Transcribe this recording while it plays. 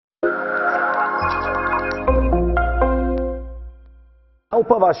Help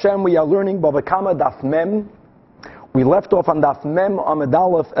of Hashem, we are learning Bava Kama Daf Mem. We left off on Daf Mem, Amid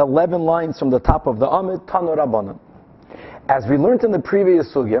Aleph, 11 lines from the top of the Amid, Tanu Rabbanan. As we learned in the previous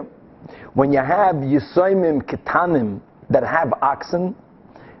sugya, when you have Yisoimim Ketanim that have oxen,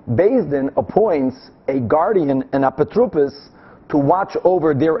 Beis Din appoints a guardian, an apotropos, to watch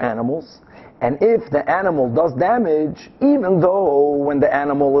over their animals. And if the animal does damage, even though when the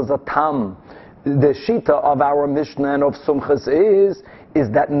animal is a tam, the shita of our Mishnah and of Sumchas is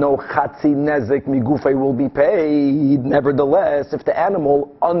that no chatzi nezek migufay will be paid. Nevertheless, if the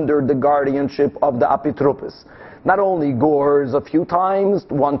animal under the guardianship of the apotropos not only gores a few times,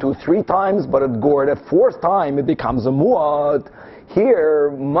 1, 2, 3 times, but it gored a 4th time, it becomes a muad.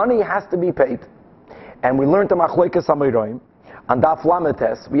 Here, money has to be paid. And we learned the Machlokes Amoraim on Daf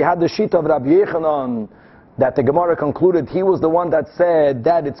Lametes. We had the shita of Rabbi Yochanan that the Gemara concluded he was the one that said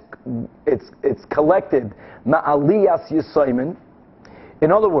that it's collected ma'aliyas yisoimin.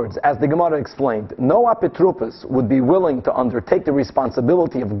 In other words, as the Gemara explained, no apotropos would be willing to undertake the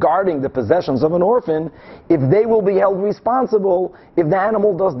responsibility of guarding the possessions of an orphan if they will be held responsible if the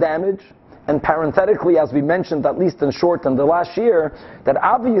animal does damage. And parenthetically, as we mentioned, at least in short in the last year, that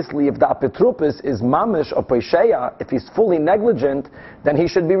obviously if the apotropos is mamish or pesheya, if he's fully negligent, then he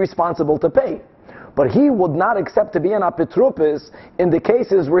should be responsible to pay. But he would not accept to be an apotropos in the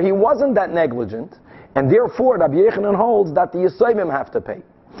cases where he wasn't that negligent, and therefore Rabbi Yochanan holds that the Yisoimim have to pay.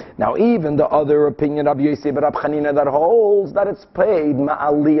 Now even the other opinion, Rabbi Yosef Rabbi Chanina, that holds that it's paid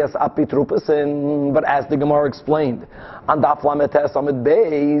ma'aliyas apotroposin, but as the Gemara explained, on Daf Lametes Amid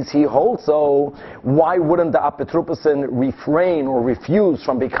Beis, he holds so. Why wouldn't the apotroposin refrain or refuse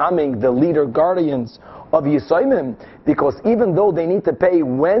from becoming the leader guardians of Yisoimim? Because even though they need to pay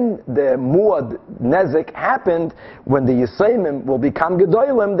when the muad nezek happened, when the Yisoimim will become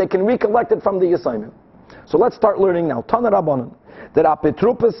gedolim, they can recollect it from the Yisoimim. So let's start learning now. Tana Rabbanan, that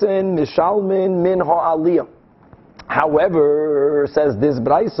apotroposin mishalmin min ha'aliyah. However, says this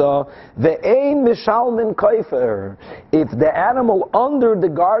Braisa, ve'ein mishalmin kaifer. If the animal under the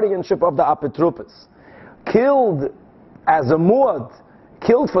guardianship of the apotropos killed as a muad,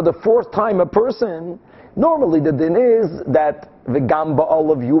 killed for the 4th time a person, normally the din is that the gamba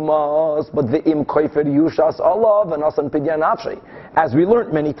olav yumas, but the im koifer yushas olav and asan pidyan nafshi. As we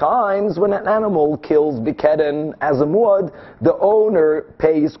learned many times, when an animal kills bikeden as a muad, the owner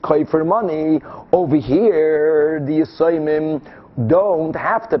pays koifer money. Over here, the yisoimim don't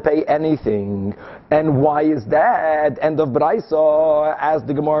have to pay anything. And why is that? End of Braisa, as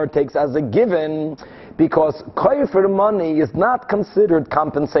the Gemara takes as a given, because koifer money is not considered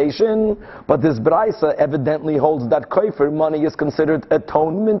compensation, but this Braisa evidently holds that koifer money is considered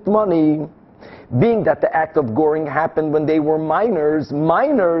atonement money. Being that the act of goring happened when they were minors,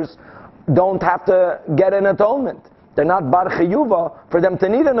 minors don't have to get an atonement. They're not bar chiyuva for them to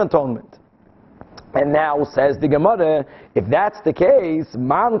need an atonement. And now says the Gemara, if that's the case,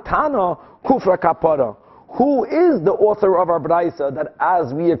 man tana kufra kapara. Who is the author of our Braisa that,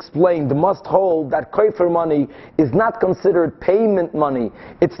 as we explained, must hold that koifer money is not considered payment money,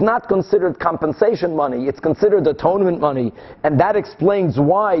 it's not considered compensation money, it's considered atonement money. And that explains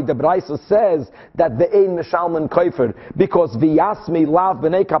why the Braisa says that the ein mishalman koifer, because v'yasmi lav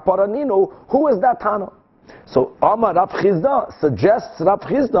b'nei kapara ninu. Who is that Tana? So Amar Rav Chizda suggests Rav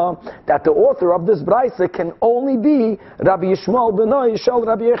Chizda that the author of this Braisa can only be Rabbi Yishmael b'noi shel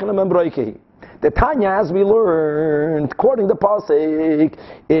Rabbi Yochanan ben Broikehi. The Tanya, as we learned, quoting the pasuk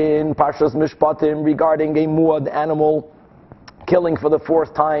in Parshas Mishpatim regarding a muad animal killing for the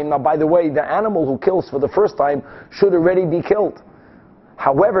 4th time. Now, by the way, the animal who kills for the 1st time should already be killed.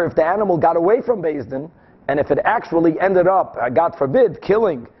 However, if the animal got away from Beis Din, and if it actually ended up, God forbid,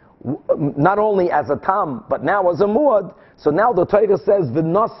 killing not only as a tam, but now as a muad, so now the Torah says,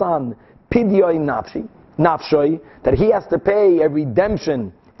 v'nasan pidyoy nafshoi, that he has to pay a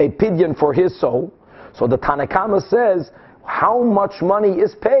redemption, a pidyon for his soul. So the Tanakama says, how much money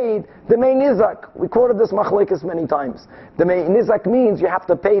is paid? The main nizak. We quoted this machlekes many times. The main nizak means you have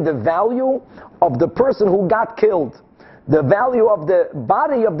to pay the value of the person who got killed, the value of the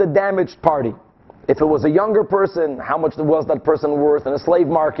body of the damaged party. If it was a younger person, how much was that person worth in a slave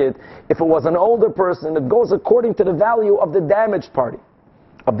market? If it was an older person, it goes according to the value of the damaged party,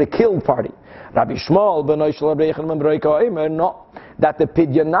 of the killed party. Rabbi Shmuel ben Broikehi, no, that the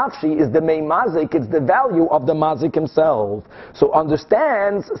pidyon nafshi is the main mazik, it's the value of the mazik himself. So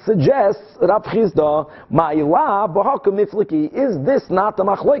suggests Rav Chizda, ma'ila b'hakum mifliki. Is this not the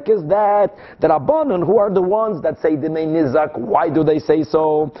machlokes that the Rabbanan, who are the ones that say the main nizak, why do they say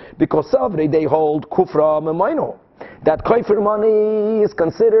so? Because savri, they hold kufra memayno. that kofer money is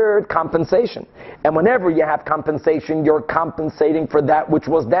considered compensation. And whenever you have compensation, you're compensating for that which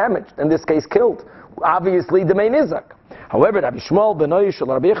was damaged, in this case killed. Obviously, the main nizak. However, Rabbi Shmuel ben Oishel,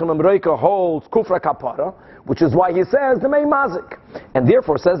 Rabbi Avraham Meyer Zajac holds kufra kapara, which is why he says the main mazik. And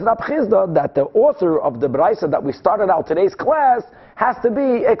therefore says Rab Chizda that the author of the Braisa that we started out today's class has to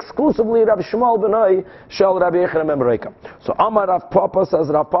be exclusively Rabbi Shmuel ben Oishel, Rabbi Avraham Meyer Zajac. So Amar Rav Papa says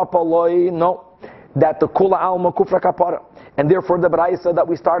Rav Papa loy, no, that the kula alma kufra kapara. And therefore the Braisa that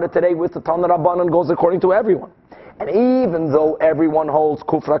we started today with the Tana Rabbanan goes according to everyone. And even though everyone holds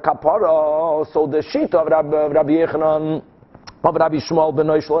kufra kapara, so the shita of Rabbi Yechanan, of Rabbi Shmuel ben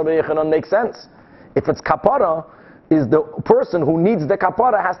Oishel, Rabbi Yechanan makes sense. If it's kapara, is the person who needs the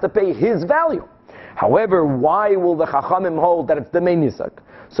kapara has to pay his value. However, why will the Chachamim hold that it's the main nizak?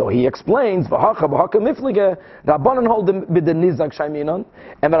 So he explains, V'hacha miflige, Rabbanan hold the nizak shayminan,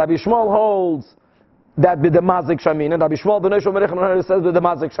 and Rabbi Shmuel holds that with the mazik shaminan, Rabbi Shmuel ben Oishel says with the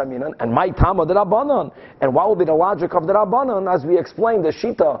mazik shaminan, and my tama the Rabbanan. And what will be the logic of the Rabbanan? As we explained, the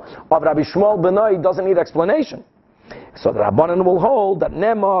shita of Rabbi Shmuel ben Oishel doesn't need explanation. So the Rabbanan will hold that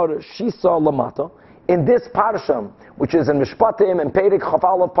Nemar Shisa Lamata, in this parsha, which is in Mishpatim and Perek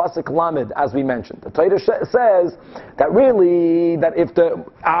Chafal of Pasuk Lamed, as we mentioned. The Torah says that really, that if the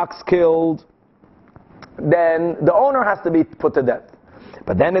ox killed, then the owner has to be put to death.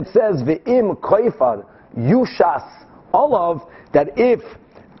 But then it says, V'im koifar yushas olav, that if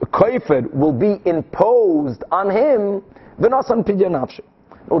koifar will be imposed on him, v'nasan pidya nafshi.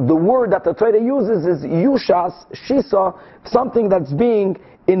 The word that the Torah uses is yushas, shisa, something that's being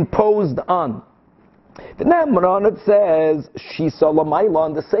imposed on. The Nemran, it says, shisa lamayla,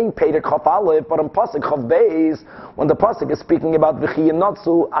 on the same Perek Chaf Aleph, but on Pasuk Chav Beis, when the Pasuk is speaking about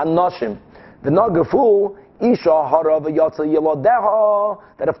v'chiyinatzu anoshim, the nagafu, Isha harav yatsa yilodeha,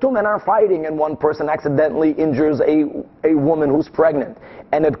 that if two men are fighting and one person accidentally injures a woman who's pregnant,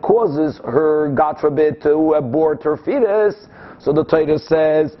 and it causes her, God forbid, to abort her fetus, so the Torah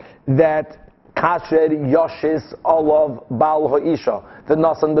says that kasher yashis olav bal ha'isha, the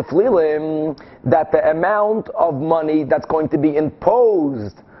nasan beflilim, that the amount of money that's going to be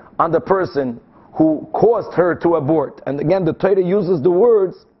imposed on the person who caused her to abort, and again the Torah uses the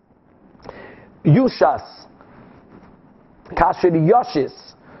words yushas, kasher yashis.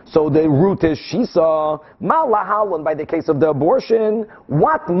 So the root is shisa, malahal, and by the case of the abortion,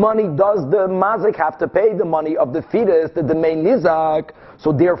 what money does the mazik have to pay? The money of the fetus, the main nizak.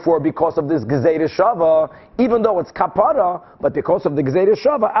 So therefore, because of this gezeira shava, even though it's kapara, but because of the gezeira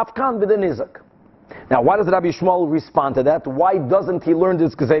shava, afkan with the nizak. Now, why does Rabbi Shmuel respond to that? Why doesn't he learn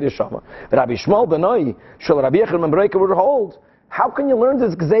this gezeira shava? Rabbi Shmuel benoi shel Rabbi Avraham Meyer Zajac would hold. How can you learn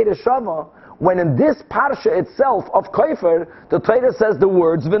this gezeira shava when in this parsha itself of Kofer, the Torah says the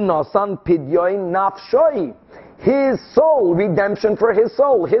words v'nasan pidyoin nafshoi, his soul, redemption for his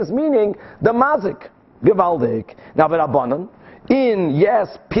soul, his meaning the mazik, gevaldik. Now v'rabbanan, in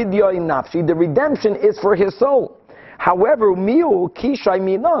yes pidyoin nafshi, the redemption is for his soul. However, miu kishai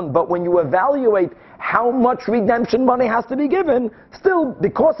minan, but when you evaluate how much redemption money has to be given, still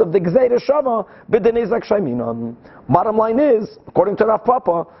because of the gezeira shava b'denizak shayminan. Bottom line is, according to Rav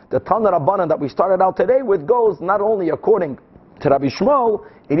Papa, the Tana Rabbanan that we started out today with goes not only according to Rabbi Shmuel,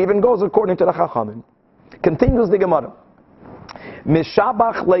 it even goes according to the Chachamim. Continues the Gemara.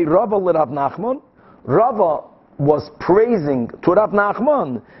 Mishabach le Rava le Rav Nachman. Rava was praising to Rav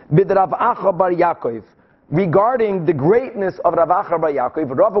Nachman bid Rav Acha bar Yaakov regarding the greatness of Rav Acha bar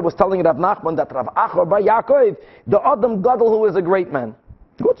Yaakov. Rava was telling Rav Nachman that Rav Acha bar Yaakov, the Adam Gadol who is a great man.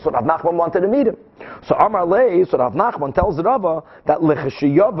 Good, so Rav Nachman wanted to meet him. So Amar Lei, so Rav Nachman tells Rava that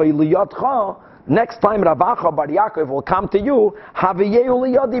Lecheshiyavei liyatcha, next time Rav Acha bar Yaakov will come to you, Haviyeu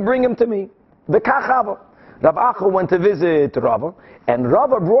liyadi, bring him to me. V'kachava. Rav Acha went to visit Rava, and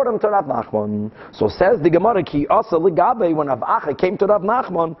Rava brought him to Rav Nachman. So says the Gemara, Ki asa ligabe, when Rav Acha came to Rav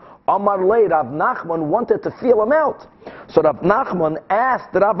Nachman, Amar Lei, Rav Nachman wanted to feel him out. So Rav Nachman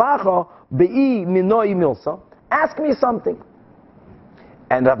asked Rav Acha, Be'i minoi milsa, ask me something.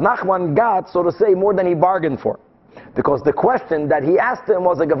 And Rav Nachman got, so to say, more than he bargained for. Because the question that he asked him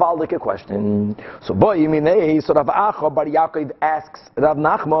was a gewaldige question. So boy, so Rav Acha bar Yaakov asks Rav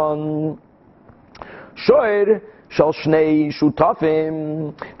Nachman, Shoir shall shnei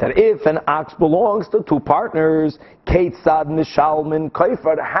shutafim, that if an ox belongs to two partners, Keitzad mishalmin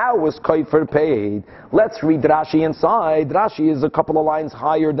koifer, how is koifer paid? Let's read Rashi inside. Rashi is a couple of lines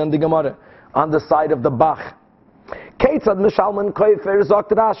higher than the Gemara, on the side of the Bach. Keitzad mishalmin koifer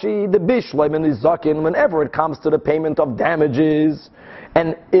zakt Rashi, the bishleiman is zakin, whenever it comes to the payment of damages,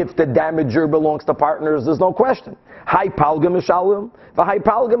 and if the damager belongs to partners, there's no question. Hai palga mishalim, v'hai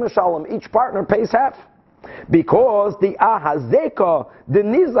palga mishalim, each partner pays half. Because the ahazeka, the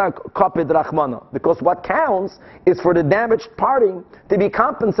nizak kapid rachmana. Because what counts is for the damaged party to be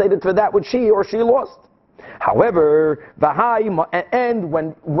compensated for that which he or she lost. However, and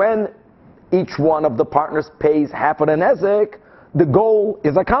when each one of the partners pays half of the nezek, the goal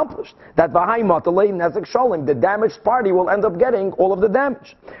is accomplished. That the damaged party will end up getting all of the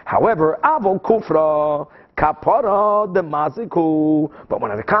damage. However, avol kufra kapara the maziku. But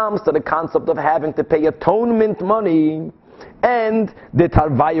when it comes to the concept of having to pay atonement money and the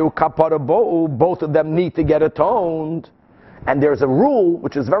tarvayu kapara bo, both of them need to get atoned. And there's a rule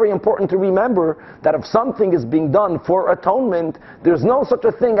which is very important to remember, that if something is being done for atonement, there's no such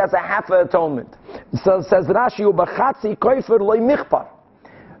a thing as a half atonement. So says Rashi, "Ubachatzi koifer loy michpar."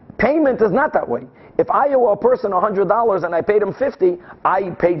 Payment is not that way. If I owe a person $100 and I paid him 50, I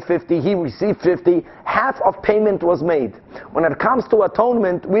paid 50, he received 50, half of payment was made. When it comes to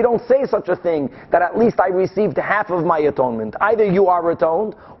atonement, we don't say such a thing, that at least I received half of my atonement. Either you are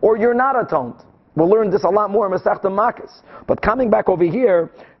atoned or you're not atoned. We'll learn this a lot more in Masechta Makos. But coming back over here,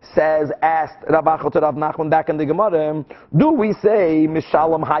 asked Rabacha to Rav Nachman back in the Gemara, do we say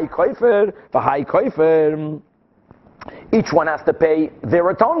Mishalom Hai Koifer, V'Hai Koifer? Each one has to pay their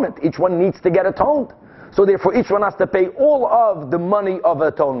atonement. Each one needs to get atoned. So therefore each one has to pay all of the money of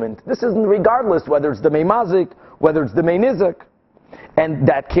atonement. This is regardless whether it's the Meimazik, whether it's the Meinizik. And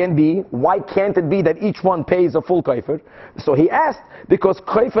that can be, why can't it be that each one pays a full koifer? So he asked, because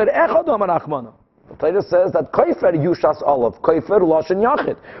koifer echad amar achmana. The Torah says that koifer yushas olav, koifer loshen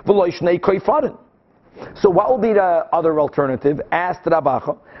yachid, v'lo shnei koifarin. So what will be the other alternative? Asked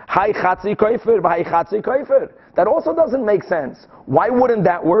Rabacha, hai chatzi koifer, v'hai chatzi koifer. That also doesn't make sense. Why wouldn't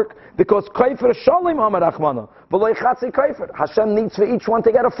that work? Because koifer shalim amar achmana, v'lo chatzi koifer. Hashem needs for each one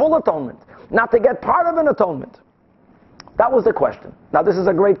to get a full atonement, not to get part of an atonement. That was the question. Now this is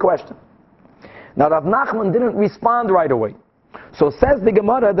a great question. Now Rav Nachman didn't respond right away. So says the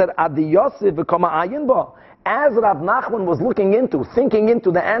Gemara that Adi Yosef v'kama ayin ba. As Rav Nachman was thinking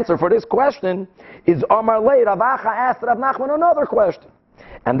into the answer for this question, is Amar Lei Rav Acha asked Rav Nachman another question.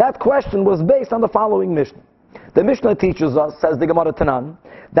 And that question was based on the following Mishnah. The Mishnah teaches us, says the Gemara Tanan,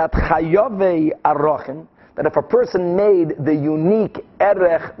 that Chayavei Arochin, that if a person made the unique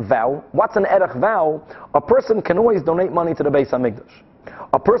erech vow, what's an erech vow? A person can always donate money to the Beis HaMikdash.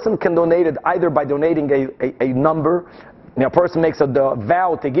 A person can donate it either by donating a number. A person makes a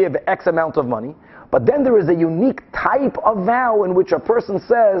vow to give X amount of money. But then there is a unique type of vow in which a person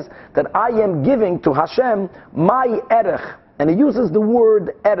says that I am giving to Hashem my erech. And he uses the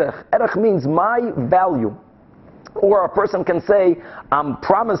word erech. Erech means my value. Or a person can say, I'm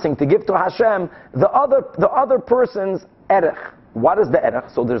promising to give to Hashem the other person's erech. What is the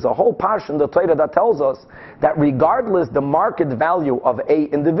erech? So there's a whole parsha in the Torah that tells us that regardless the market value of a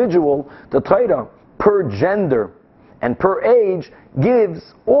individual, the Torah per gender and per age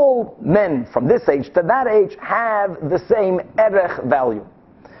gives all men from this age to that age have the same erech value.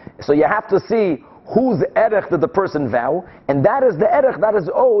 So you have to see whose erech did the person vow, and that is the erech that is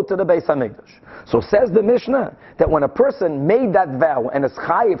owed to the Beis HaMikdash. So says the Mishnah that when a person made that vow and is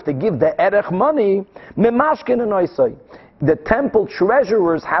chayiv to give the erech money, memashkin and oisai, the temple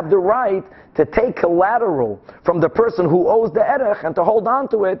treasurers have the right to take collateral from the person who owes the erech and to hold on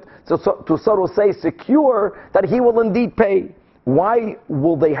to it to so to say secure that he will indeed pay. Why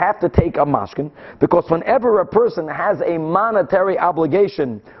will they have to take a mashkin? Because whenever a person has a monetary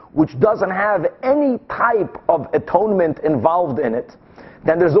obligation which doesn't have any type of atonement involved in it,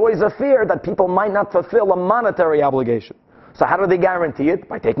 then there's always a fear that people might not fulfill a monetary obligation. So how do they guarantee it?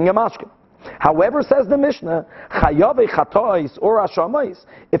 By taking a mashkin. However, says the Mishnah, chayave chatois or ashamais,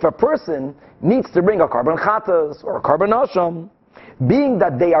 if a person needs to bring a carbon chatas or a carbon asham, being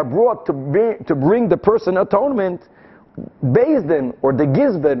that they are brought to bring the person atonement, Beis Din or the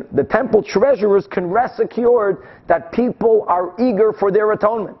Gizbin, the temple treasurers can rest assured that people are eager for their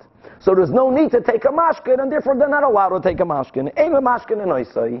atonement. So there's no need to take a mashkin, and therefore they're not allowed to take a mashkin. Ein mashkin and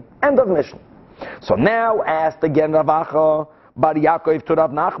oisai. End of Mishnah. So now asked again Rav Acha Bar Yaakov to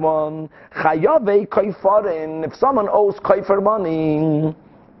Rav Nachman, Chayave koifarin, if someone owes koifer money,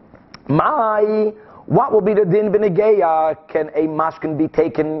 what will be the din b'negeya? Can a mashkin be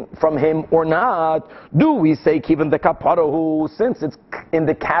taken from him or not? Do we say even the kapara who, since it's in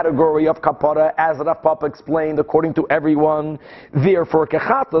the category of kapara, as Rav Papa explained, according to everyone, therefore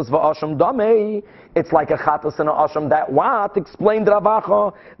kechatas v'asham damei, it's like a chatas and a asham. That what explained Rav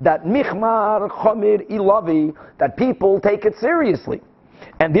Acha, that michmar chomir ilavi, that people take it seriously.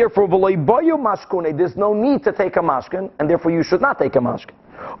 And therefore, there's no need to take a mashkin, and therefore you should not take a mashkin.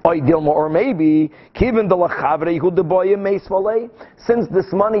 Or maybe, since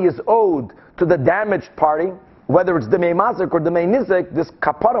this money is owed to the damaged party, whether it's the mazik or the nizik, this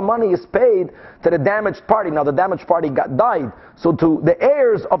kapara money is paid to the damaged party. Now the damaged party died, so to the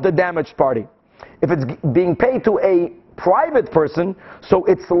heirs of the damaged party. If it's being paid to a private person, so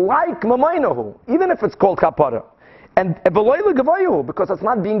it's like mamainahu, even if it's called kapara. And because it's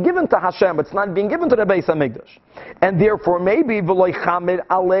not being given to Hashem, it's not being given to the Beis Hamikdash. And therefore maybe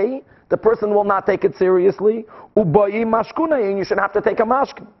the person will not take it seriously, and you should have to take a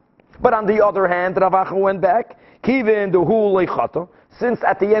mashkin. But on the other hand, Rav Acha went back, since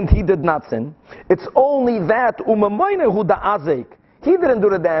at the end he did not sin, it's only that he didn't do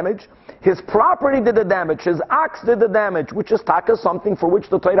the damage, his property did the damage, his ox did the damage, which is taka, something for which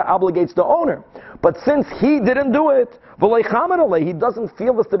the Torah obligates the owner. But since he didn't do it, he doesn't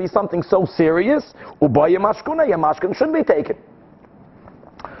feel this to be something so serious, mashkin should be taken.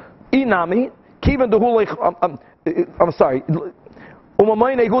 Inami, I'm sorry.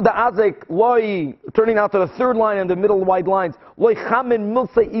 Turning out to the third line and the middle white lines,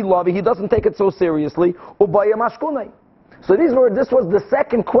 he doesn't take it so seriously. So this was the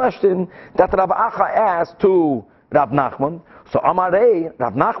second question that Rav Acha asked to Rav Nachman. So Amarei,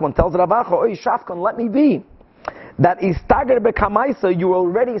 Rav Nachman tells Rav Acha, Oy Shafkan, let me be. That istager bekamaisa, you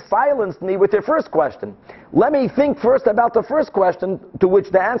already silenced me with your first question. Let me think first about the first question, to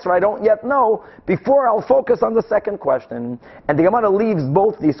which the answer I don't yet know, before I'll focus on the second question. And the Gemara leaves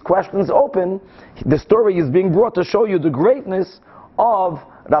both these questions open. The story is being brought to show you the greatness of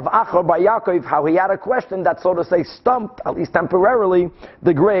Rav Acha Bar Yaakov, how he had a question that, so to say, stumped, at least temporarily,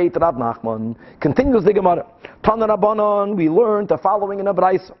 the great Rav Nachman. Continues the Gemara. Tana Rabbanon, we learned the following in a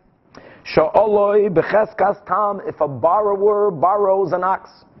Braisa. Sha'oloi becheskas tam, if a borrower borrows an ox,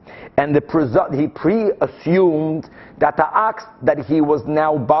 and he pre-assumed that the ox that he was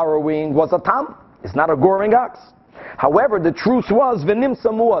now borrowing was a tam, it's not a goring ox. However, the truth was v'nimsa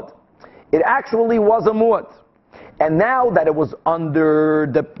muad. It actually was a muad. And now that it was under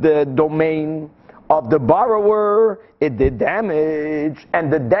the domain of the borrower, it did damage.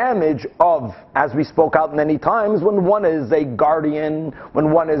 And the damage of, as we spoke out many times, when one is a guardian,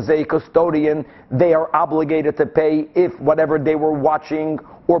 when one is a custodian, they are obligated to pay if whatever they were watching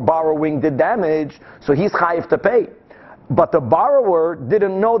or borrowing did damage, so he's chayiv to pay. But the borrower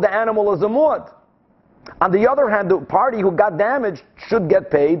didn't know the animal is a muad. On the other hand, the party who got damaged should get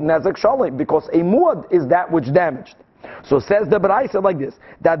paid nezek shalim, because a muad is that which damaged. So says the Baraisa like this,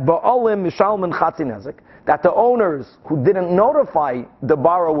 that ba'alim mishalman chatzi nezek, that the owners who didn't notify the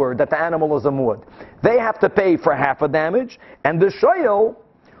borrower that the animal is a muad, they have to pay for half a damage, and the shoyel,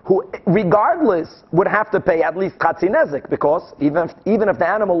 who regardless would have to pay at least chatzi nezek, because even if the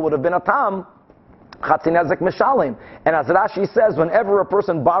animal would have been a tam, chatzi nezek mishalim. And as Rashi says, whenever a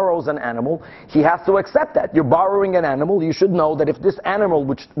person borrows an animal, he has to accept that. You're borrowing an animal, you should know that if this animal,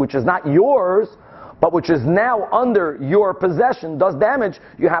 which is not yours, but which is now under your possession, does damage,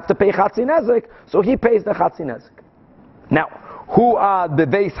 you have to pay chatzi nezek, so he pays the chatzi nezek. Now, who are the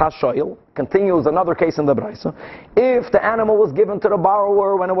beis hashoyel? Continues another case in the Braisa. If the animal was given to the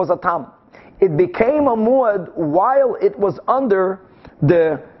borrower when it was a tam, it became a muad while it was under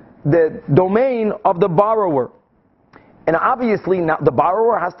the domain of the borrower. And obviously now the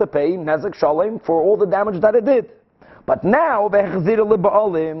borrower has to pay nezek shalem for all the damage that it did. But now he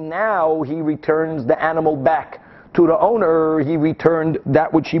returns the animal back to the owner. He returned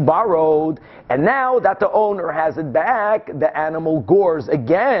that which he borrowed, and now that the owner has it back, the animal gores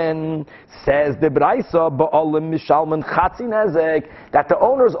again. Says the Braisa, ba'alim mishalman chatzi nezek, that the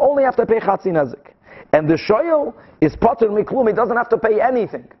owners only have to pay chatzi nezek, and the shoyel is pater miklum, he doesn't have to pay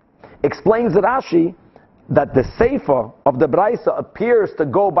anything. Explains Rashi that the seifa of the Braisa appears to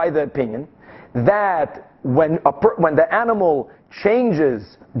go by the opinion that when the animal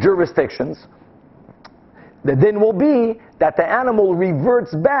changes jurisdictions, the din will be that the animal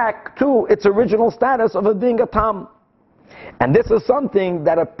reverts back to its original status of it being a tam. And this is something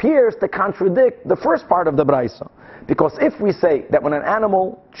that appears to contradict the first part of the Braisa. Because if we say that when an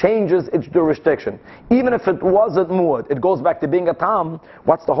animal changes its jurisdiction, even if it wasn't muad, it goes back to being a tam,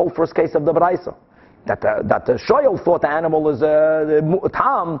 what's the whole first case of the Braisa? That the shoyel thought the animal is a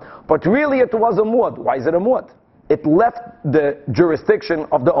tam, but really it was a muad. Why is it a muad? It left the jurisdiction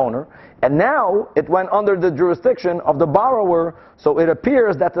of the owner, and now it went under the jurisdiction of the borrower, so it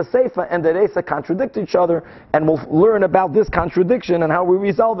appears that the Seifa and the Reisa contradict each other, and we'll learn about this contradiction and how we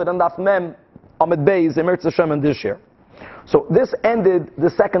resolve it in Daf Mem Amid Beis Emertz Hashem in this year. So this ended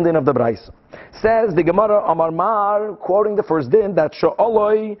the second din of the Braisa. Says the Gemara Amar Mar, quoting the first din, that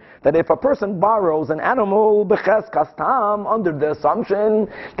Sha'oloi, that if a person borrows an animal b'cheskas tam, under the assumption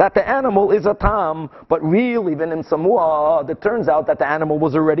that the animal is a tam, but really even in some muad, it turns out that the animal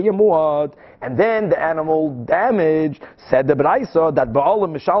was already a muad, and then the animal damaged, said the Braisa that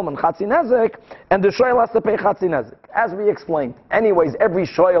ba'olim mishalman chatzi nezek, and the shoyel has to pay chatzi nezek. As we explained. Anyways, every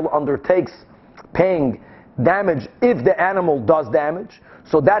shoyel undertakes paying damage if the animal does damage,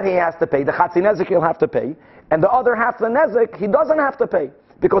 so that he has to pay. The chatzi nezek he'll have to pay, and the other half, the nezek, he doesn't have to pay,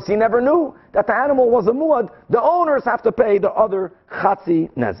 because he never knew that the animal was a muad. The owners have to pay the other chatzi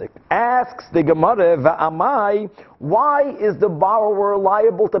nezek. Asks the Gemara, va'amai, why is the borrower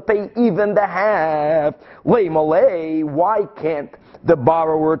liable to pay even the half? Lei malei, why can't the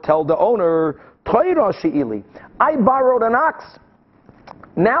borrower tell the owner, toira she'ili, I borrowed an ox.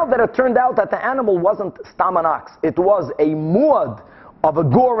 Now that it turned out that the animal wasn't stam an ox, it was a muad of a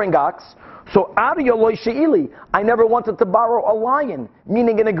goring ox, so Arya loy she'ili, I never wanted to borrow a lion,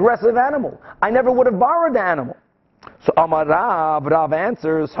 meaning an aggressive animal. I never would have borrowed the animal. So Amar Rav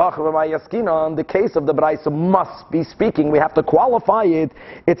answers, on the case of the Braisa must be speaking, we have to qualify it.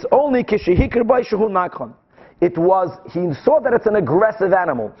 It's only kishihikr by shehu nakhan. It was, he saw that it's an aggressive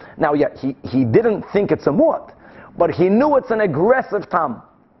animal. Now, yeah, he didn't think it's a muad, but he knew it's an aggressive tam.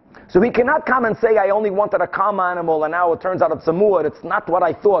 So he cannot come and say, I only wanted a calm animal and now it turns out it's a muad, it's not what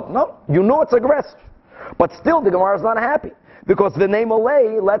I thought. No, you know it's aggressive. But still the Gemara is not happy. Because the name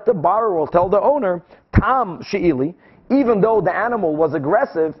Olay, let the borrower tell the owner, tam she'ili, even though the animal was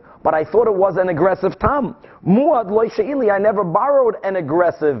aggressive, but I thought it was an aggressive tam. Muad loy she'ili, I never borrowed an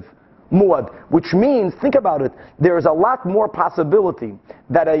aggressive muad, which means, think about it, there is a lot more possibility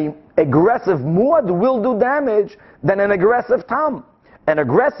that an aggressive muad will do damage than an aggressive tam. An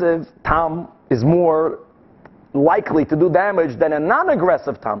aggressive tam is more likely to do damage than a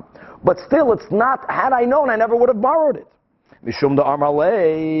non-aggressive tam. But still, it's not, had I known, I never would have borrowed it. Mishum da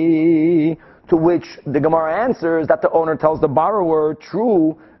Amalei, to which the Gemara answers that the owner tells the borrower,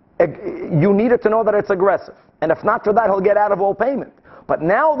 true, you needed to know that it's aggressive. And if not for that, he'll get out of all payment. But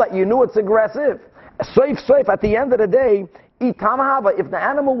now that you knew it's aggressive, safe, at the end of the day, itam hava, if the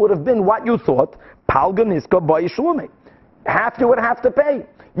animal would have been what you thought, palganiska ba'ishlume. Half you would have to pay.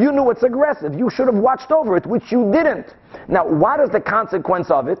 You knew it's aggressive. You should have watched over it, which you didn't. Now, what is the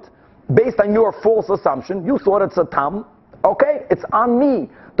consequence of it? Based on your false assumption, you thought it's a tam. Okay, it's on me.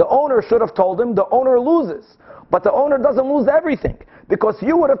 The owner should have told him. The owner loses. But the owner doesn't lose everything, because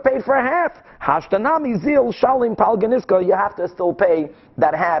you would have paid for half. Hashtanami zil shalim palganiska. You have to still pay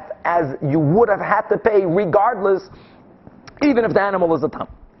that half as you would have had to pay regardless, even if the animal is a tam.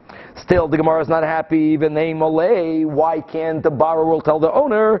 Still, the Gemara is not happy. Even name Malay. Why can't the borrower tell the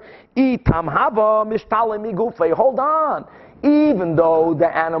owner, itam hava mishtalim migufe? Hold on. Even though the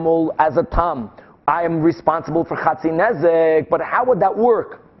animal as a tam, I am responsible for chatzi nezek, but how would that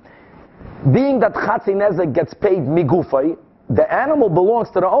work? Being that chatzi nezek gets paid migufay, the animal belongs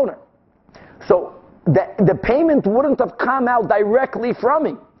to the owner. So the payment wouldn't have come out directly from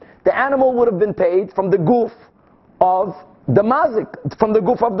me. The animal would have been paid from the goof of the mazik, from the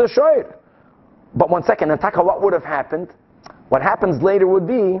goof of the shoyer. But one second, Nataka, what would have happened? What happens later would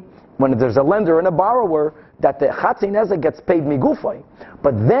be, when there's a lender and a borrower, that the chatzi nezek gets paid migufay,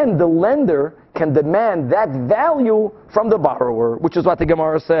 but then the lender can demand that value from the borrower, which is what the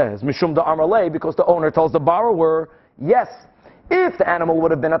Gemara says, mishum da amalei, because the owner tells the borrower, yes, if the animal would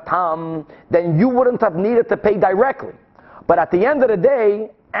have been a tam, then you wouldn't have needed to pay directly. But at the end of the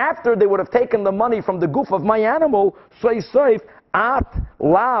day, after they would have taken the money from the goof of my animal, safe, at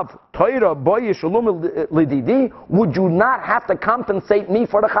lav toira boy shalom lididi, would you not have to compensate me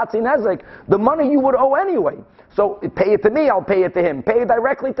for the chatzi nezek? The money you would owe anyway. So pay it to me, I'll pay it to him. Pay it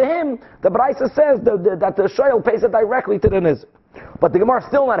directly to him. The Braisa says that the shoyel pays it directly to the nezek. But the Gemara is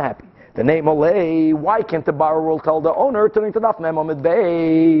still not happy. The name Olay, why can't the borrower tell the owner, turning to Daf Mem Amid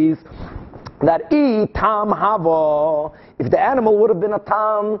Beis, that tam hava, if the animal would have been a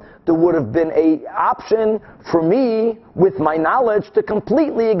tam, there would have been a option for me, with my knowledge, to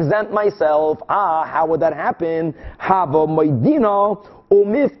completely exempt myself. How would that happen? Hava maydina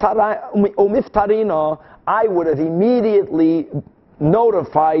umiftarina. I would have immediately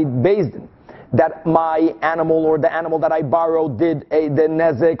notified Beis Din that my animal, or the animal that I borrowed, did the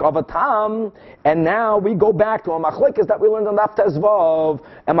nezek of a tam, and now we go back to a machlekes that we learned on Daf Tezvav,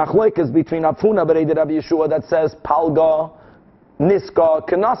 a machlekes between Afuna Bereid Rabbi Yeshua that says palga, niska,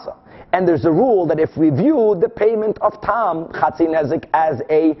 kenasa. And there's a rule that if we view the payment of tam, chatzi nezek, as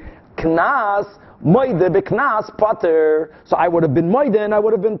a knas, moide beknas pater, so I would have been moide and I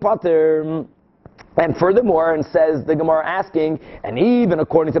would have been pater. And furthermore, and says the Gemara asking, and even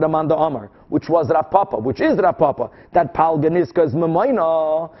according to the Manda Amar, which was Rav Papa, which is Rav Papa, that Palganiska is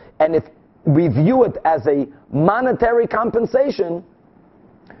Memaina, and if we view it as a monetary compensation,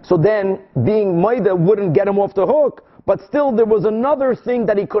 so then being Maida wouldn't get him off the hook, but still there was another thing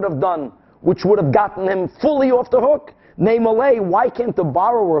that he could have done, which would have gotten him fully off the hook. Namely, why can't the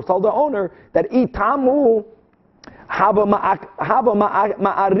borrower tell the owner that Itamu haba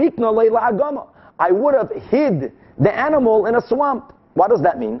ma'arikna leila agama? I would have hid the animal in a swamp. What does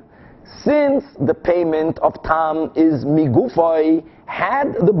that mean? Since the payment of tam is migufai,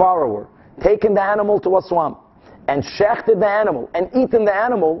 had the borrower taken the animal to a swamp and shechted the animal and eaten the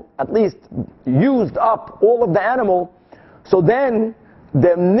animal, at least used up all of the animal, so then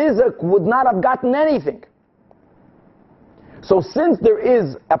the nizak would not have gotten anything. So since there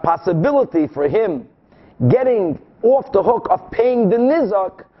is a possibility for him getting off the hook of paying the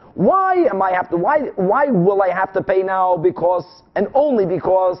nizak, why will I have to pay now? Because, and only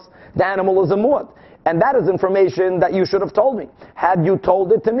because, the animal is a muad. And that is information that you should have told me. Had you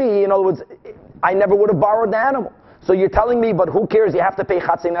told it to me, in other words, I never would have borrowed the animal. So you're telling me, but who cares? You have to pay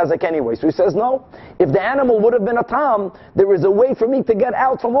chatzei nezek anyway. So he says, no. If the animal would have been a tam, there is a way for me to get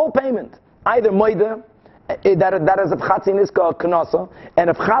out from all payment. Either moida, that is if chatzei niska knasa, and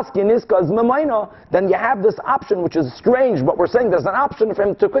if chatzei niska is memaina, then you have this option, which is strange, but we're saying there's an option for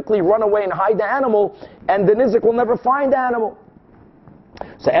him to quickly run away and hide the animal, and the nizik will never find the animal.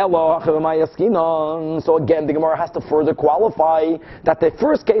 So again, the Gemara has to further qualify that the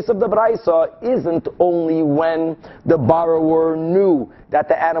first case of the Braisa isn't only when the borrower knew that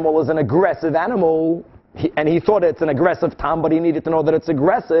the animal is an aggressive animal, and he thought it's an aggressive tam, but he needed to know that it's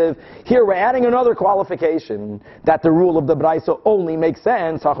aggressive. Here we're adding another qualification, that the rule of the Braisa only makes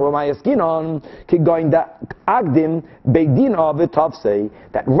sense, that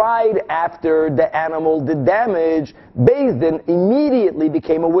right after the animal did damage, Beis Din immediately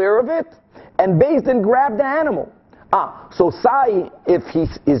became aware of it, and Beis Din grabbed the animal. So Sai, if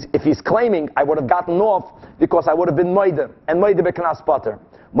he's claiming, I would have gotten off because I would have been Moide, and Moide Beknas Pater.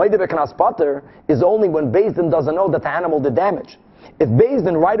 Moide Beknas Pater is only when Beis Din doesn't know that the animal did damage. If Beis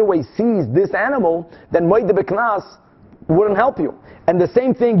Din right away sees this animal, then Moide Beknas wouldn't help you. And the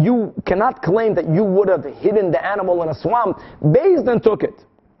same thing, you cannot claim that you would have hidden the animal in a swamp. Beis Din took it.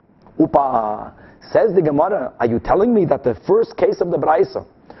 Upa, says the Gemara, are you telling me that the first case of the Braisa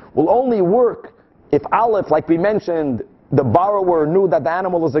will only work if Aleph, like we mentioned, the borrower knew that the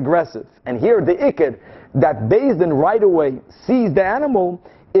animal is aggressive, and here the Iked, that Beis Din right away sees the animal?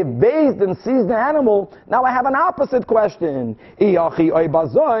 If Beis Din sees the animal, now I have an opposite question. Why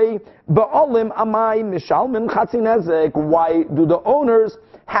do the owners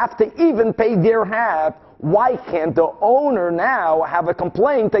have to even pay their half? Why can't the owner now have a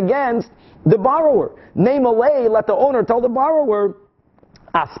complaint against the borrower? Namely, let the owner tell the borrower,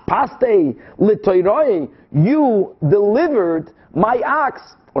 Aspaste litoiroi, you delivered my ox.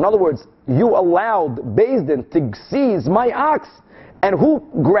 In other words, you allowed Beis Din to seize my ox. And who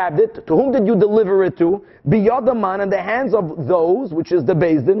grabbed it? To whom did you deliver it to? Biyadaman, in the hands of those, which is the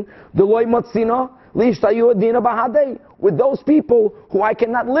Beis Din, Deloy Matzina, Lishtayu Adina Bahadei, with those people who I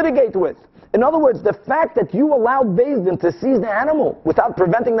cannot litigate with. In other words, the fact that you allowed Beis Din to seize the animal without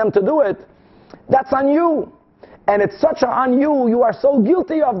preventing them to do it, that's on you. And it's such on you, you are so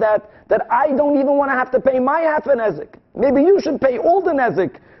guilty of that I don't even want to have to pay my half a nezik. Maybe you should pay all the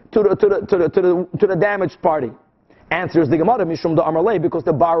nezik to the damaged party. Answers the Gemara, Mishum da Amarle, because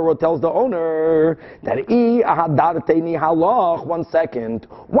the borrower tells the owner that one second,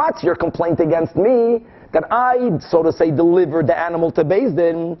 what's your complaint against me? That I, so to say, delivered the animal to Beis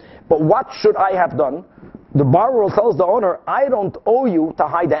Din, but what should I have done? The borrower tells the owner, I don't owe you to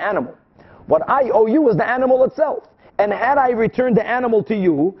hide the animal. What I owe you is the animal itself. And had I returned the animal to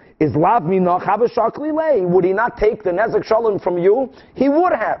you, is lav minach havashakli lei, would he not take the nezek shalom from you? He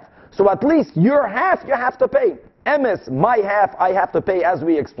would have. So at least your half you have to pay. Emes, my half I have to pay, as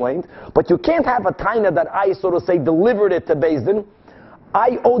we explained. But you can't have a taina that I, so to say, delivered it to Beis Din.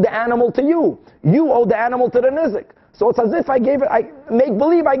 I owe the animal to you. You owe the animal to the nizik. So it's as if I gave it, I make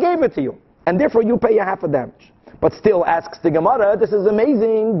believe I gave it to you. And therefore you pay a half of damage. But still asks the Gemara, this is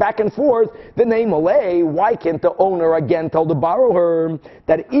amazing, back and forth, the name Olay, why can't the owner again tell the borrower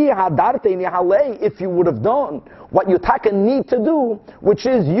that if you would have done what you taka need to do, which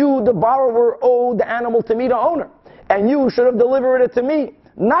is you, the borrower, owe the animal to me, the owner, and you should have delivered it to me,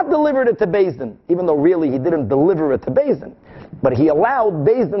 not delivered it to Beis Din, even though really he didn't deliver it to Beis Din, but he allowed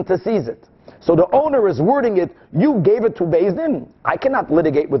Beis Din to seize it. So the owner is wording it, you gave it to Beis Din. I cannot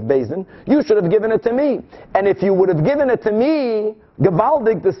litigate with Beis Din. You should have given it to me. And if you would have given it to me,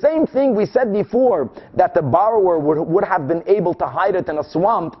 Gevaldik, the same thing we said before, that the borrower would have been able to hide it in a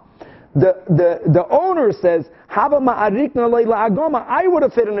swamp. The owner says, Hava ma'arikna leila agoma, I would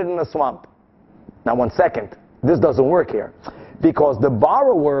have hidden it in a swamp. Now 1 second, this doesn't work here. Because the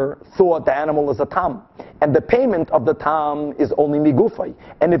borrower thought the animal is a tam. And the payment of the tam is only migufay.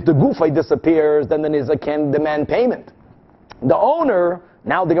 And if the gufay disappears, then the nizak can demand payment. The owner,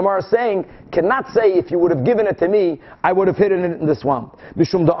 now the Gemara is saying, cannot say, if you would have given it to me, I would have hidden it in the swamp.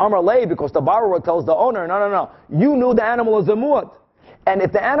 Mishum the amar lei, because the borrower tells the owner, no, you knew the animal is a muad. And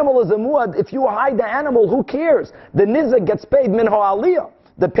if the animal is a muad, if you hide the animal, who cares? The nizak gets paid min ha'aliyah.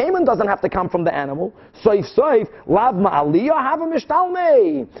 The payment doesn't have to come from the animal. Soif, lav ma'aliyah, have a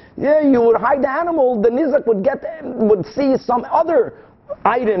mishtalmei. Yeah, you would hide the animal, the nizak would see some other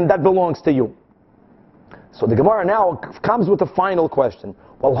item that belongs to you. So the Gemara now comes with a final question.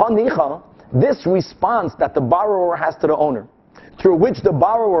 Well, hanicha, this response that the borrower has to the owner, through which the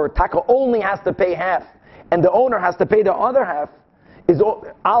borrower, taka, only has to pay half, and the owner has to pay the other half, is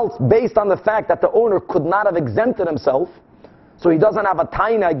based on the fact that the owner could not have exempted himself. So he doesn't have a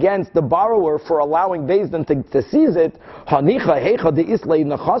taina against the borrower for allowing Beis Din to seize it.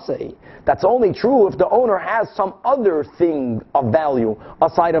 That's only true if the owner has some other thing of value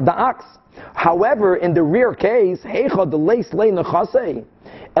aside of the ox. However, in the rare case, and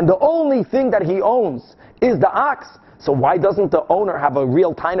the only thing that he owns is the ox. So why doesn't the owner have a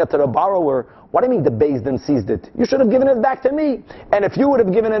real taina to the borrower? What do you mean the Beis Din seized it? You should have given it back to me. And if you would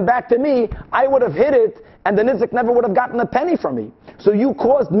have given it back to me, I would have hid it, and the nizik never would have gotten a penny from me. So you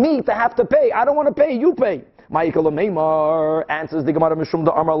caused me to have to pay. I don't want to pay, you pay. Ma'ikal Meimar answers the Gemara Mishum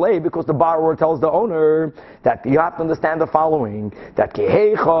the Amar Lei, because the borrower tells the owner that you have to understand the following, that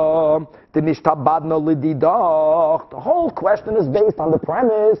Keheicha, the Nishtabadna Lididach, the whole question is based on the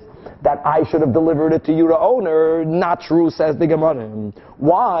premise that I should have delivered it to you, the owner. Not true, says the Gemara.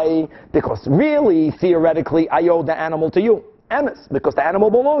 Why? Because really, theoretically, I owe the animal to you. Emes, because the animal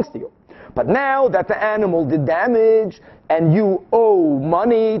belongs to you. But now that the animal did damage, and you owe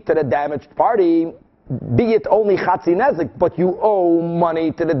money to the damaged party, be it only chatzi nezik, but you owe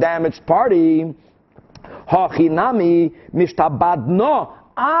money to the damaged party, hachinami mishtabadno,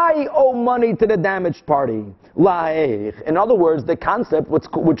 I owe money to the damaged party. Laich. In other words, the concept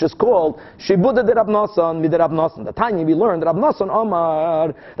which is called Shibuda de Rab Nosson vid Rab Nosson. The time we learned Rab Nosson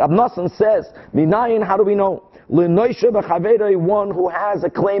Omar. Rab Nosson says, Minayin, how do we know? L'noishe b'chaverei, one who has a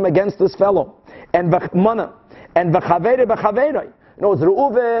claim against this fellow, and v'chmana, and v'chaverei b'chaverei. In other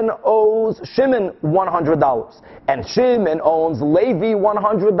words, Reuven owes Shimon $100, and Shimon owns Levi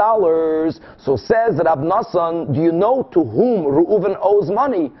 $100. So says Rab Nosson, do you know to whom Reuven owes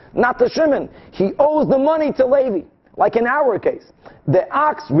money? Not to Shimon. He owes the money to Levi. Like in our case, the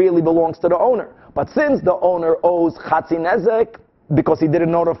ox really belongs to the owner. But since the owner owes Chatzi Nezek, because he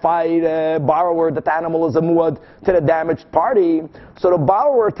didn't notify the borrower that the animal is a muad to the damaged party, so the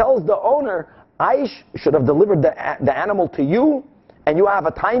borrower tells the owner, I should have delivered the animal to you, and you have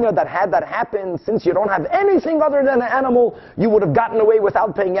a taina that had that happen, since you don't have anything other than an animal, you would have gotten away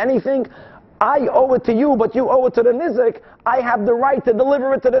without paying anything. I owe it to you, but you owe it to the nizik. I have the right to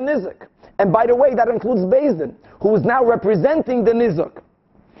deliver it to the nizik. And by the way, that includes Beis Din, who is now representing the nizik.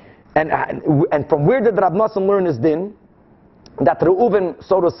 And from where did Rab Nosson learn his din? That Reuven,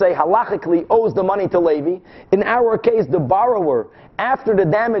 so to say, halachically owes the money to Levi. In our case, the borrower, after the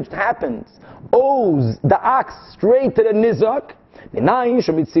damage happens, owes the ox straight to the nizak.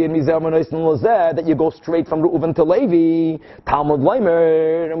 That you go straight from Reuven to Levi. Talmud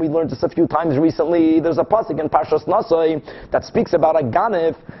Leimer, and we learned this a few times recently. There's a pasuk in Parshas Nasai that speaks about a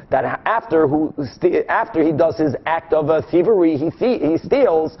ganef that after he does his act of thievery, he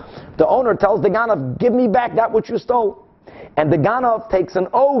steals. The owner tells the ganef, "Give me back that which you stole." And the ganef takes an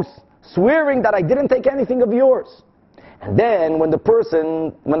oath, swearing that I didn't take anything of yours. And then when the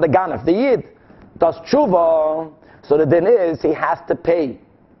ganef, the yid, does tshuva, so the din is he has to pay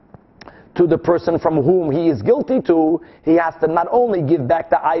to the person from whom he is guilty to. He has to not only give back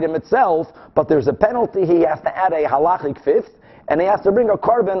the item itself, but there's a penalty. He has to add a halachic fifth, and he has to bring a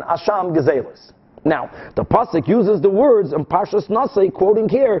korban asham gezelis. Now, the pasuk uses the words in Parshas Nasai, quoting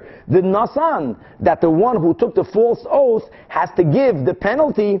here, the Nasan, that the one who took the false oath has to give the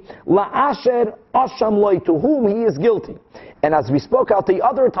penalty, la'asher asham loy, to whom he is guilty. And as we spoke out the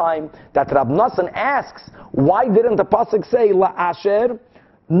other time, that Rab Nosson asks, why didn't the pasuk say la'asher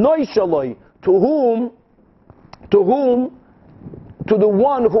noishaloi, to the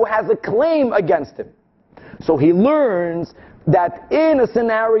one who has a claim against him? So he learns that in a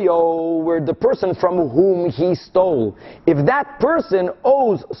scenario where the person from whom he stole, if that person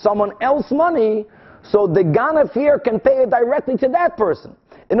owes someone else money, so the ganav here can pay it directly to that person.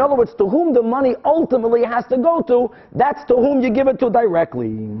 In other words, to whom the money ultimately has to go to, that's to whom you give it to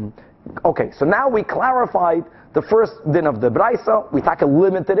directly. Okay, so now we clarified the first din of the Braisa. We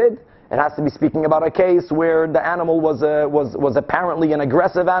limited it. It has to be speaking about a case where the animal was apparently an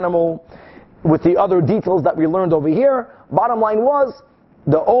aggressive animal, with the other details that we learned over here. Bottom line was,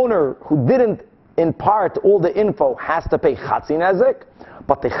 the owner who didn't impart all the info has to pay chatzi nezek,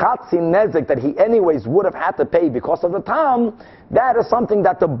 but the chatzi nezek that he anyways would have had to pay because of the tam, that is something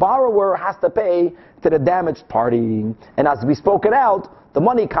that the borrower has to pay to the damaged party. And as we spoke it out, the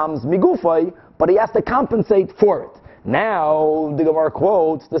money comes migufay, but he has to compensate for it. Now, the Gemara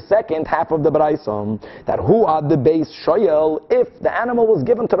quotes the second half of the Braisa, that who are the base shoyel if the animal was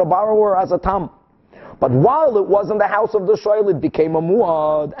given to the borrower as a tam. But while it was in the house of the shoyel, it became a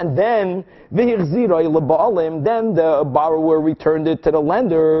muad, and then then the borrower returned it to the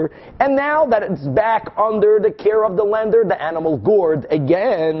lender, and now that it's back under the care of the lender, the animal gored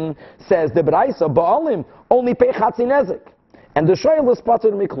again, says the Braisa, ba'alim, only pay chatzi nezek. And the shoyel is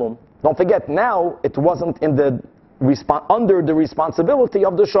patur miklum. Don't forget, now it wasn't in the under the responsibility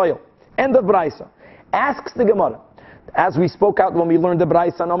of the shoyel. End of Braisa. Asks the Gemara, as we spoke out when we learned the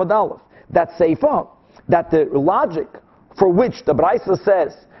Braisa and Amud Aleph, that seifa, that the logic for which the Braisa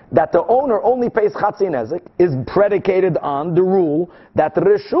says that the owner only pays chatzi nezek is predicated on the rule that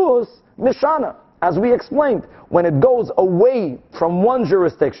reshus mishana. As we explained, when it goes away from one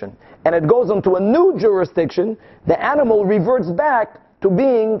jurisdiction and it goes into a new jurisdiction, the animal reverts back to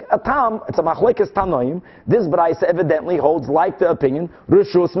being a tam. It's a machlekes tanoim. This Braisa evidently holds like the opinion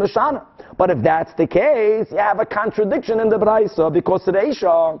reshus mishana. But if that's the case, you have a contradiction in the Braisa, because to the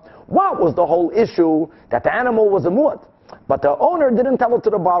Isha, what was the whole issue? That the animal was a muad, but the owner didn't tell it to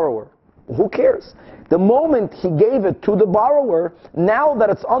the borrower. Who cares? The moment he gave it to the borrower, now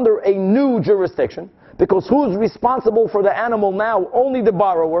that it's under a new jurisdiction, because who's responsible for the animal now? Only the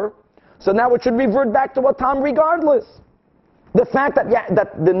borrower. So now it should revert back to a tam regardless. The fact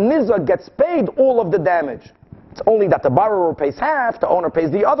that the nizak gets paid all of the damage. It's only that the borrower pays half, the owner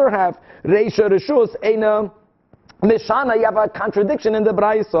pays the other half. Reisha reshus eina mishana. You have a contradiction in the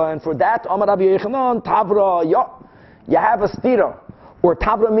Braisa, and for that, Amar Rabbi Yochanan, Tavra, you have a stira, or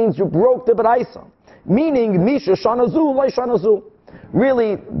Tavra means you broke the Braisa, meaning Misha shanazu, lai shanazu.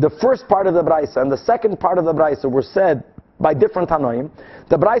 Really, the first part of the Braisa and the second part of the Braisa were said by different Tanoim.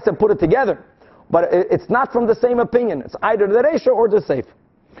 The Braisa put it together, but it's not from the same opinion. It's either the Reisha or the Seif.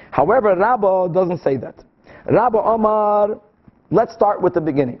 However, Rabba doesn't say that. Rabba Omar, let's start with the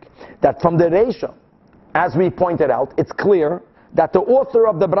beginning. That from the Reisha, as we pointed out, it's clear that the author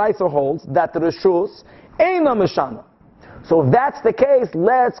of the Braisa holds that the Reshus eina mishana. So if that's the case,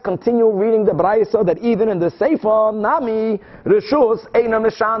 let's continue reading the Braisa, that even in the Seifa, Nami, Reshus eina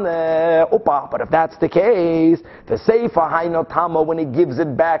mishana. Opa, but if that's the case, the Seifa haino tama, when he gives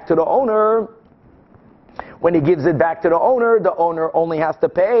it back to the owner, the owner only has to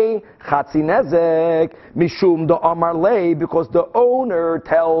pay chatzi nezek mishum do amar lei, because the owner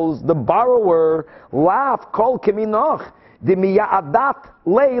tells the borrower, laf kol keminoch de miya'adat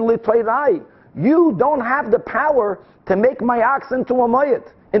lei litoirai. You don't have the power to make my ox into a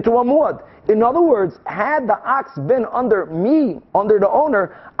muad. In other words, had the ox been under me, under the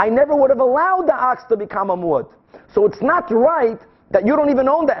owner, I never would have allowed the ox to become a muad. So it's not right that you don't even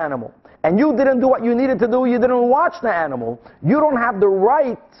own the animal, and you didn't do what you needed to do, you didn't watch the animal, you don't have the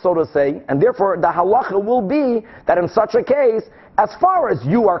right, so to say, and therefore the halacha will be that in such a case, as far as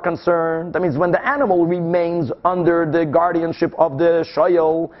you are concerned, that means when the animal remains under the guardianship of the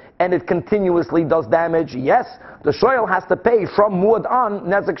shoyel, and it continuously does damage, yes, the shoyel has to pay from muad on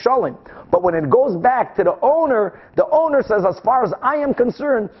nezek shalim. But when it goes back to the owner says, as far as I am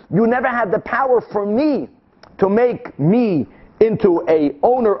concerned, you never had the power for me to make me into a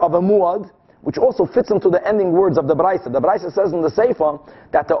owner of a muad, which also fits into the ending words of the Braisa. The Braisa says in the Seifa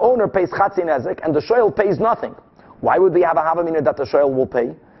that the owner pays chatzi nezek and the shoyel pays nothing. Why would we have a havamina that the shoyel will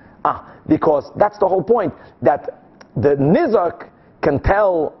pay? Because that's the whole point, that the nizak can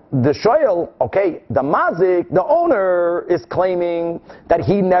tell the shoyel, okay, the mazik, the owner, is claiming that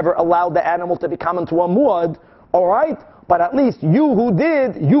he never allowed the animal to become into a muad, alright, but at least you who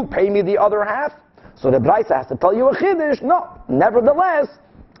did, you pay me the other half. So the Braisa has to tell you a chiddush. No, nevertheless,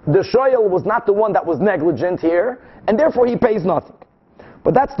 the shoyel was not the one that was negligent here, and therefore he pays nothing.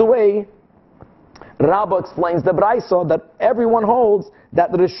 But that's the way Rabba explains the Braisa, that everyone holds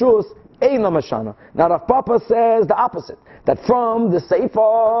that Reshus Ein la mashana. Now Rav Papa says the opposite. That from the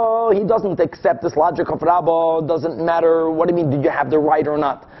Seifa, he doesn't accept this logic of Rabbah. Doesn't matter, what do you mean, did you have the right or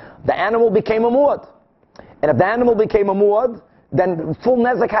not? The animal became a muad. And if the animal became a muad, then full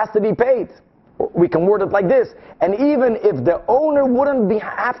nezek has to be paid. We can word it like this. And even if the owner wouldn't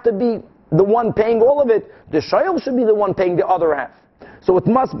have to be the one paying all of it, the shoyl should be the one paying the other half. So it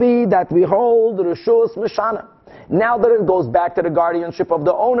must be that we hold Rishus Mishana. Now that it goes back to the guardianship of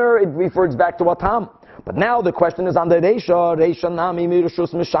the owner, it refers back to Atam. But now the question is on the Reisha Nami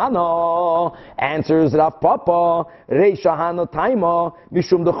Mirishus Mishana. Answers Rav Papa, Reisha Hana Taima,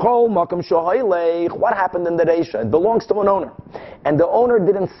 Mishum Dechol Makam Shohailech. What happened in the Reisha? It belongs to an owner. And the owner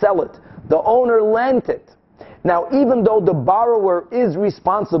didn't sell it. The owner lent it. Now, even though the borrower is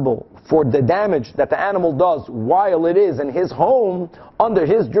responsible for the damage that the animal does while it is in his home, under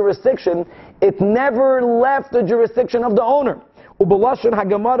his jurisdiction, it never left the jurisdiction of the owner. Ubalashon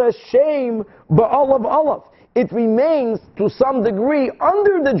Hagamara shame ba'alav alav. It remains to some degree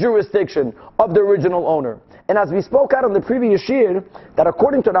under the jurisdiction of the original owner. And as we spoke out on the previous year, that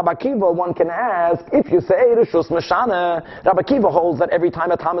according to Rabbi Akiva, one can ask, if you say Rishus Meshana, Rabbi Akiva holds that every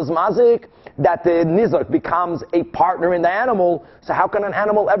time a tam is mazik, that the nizak becomes a partner in the animal. So how can an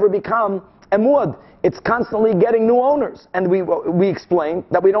animal ever become a muad? It's constantly getting new owners. And we explained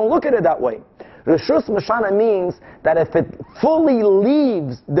that we don't look at it that way. Rishus Meshana means that if it fully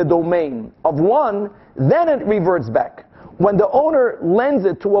leaves the domain of one, then it reverts back. When the owner lends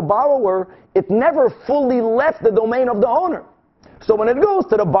it to a borrower, it never fully left the domain of the owner. So when it goes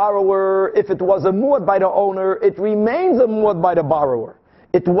to the borrower, if it was a muad by the owner, it remains a muad by the borrower.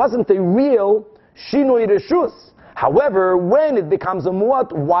 It wasn't a real shinui reshus. However, when it becomes a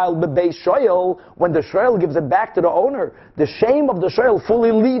muad, while the beis shoyel, when the shoyel gives it back to the owner, the shame of the shoyel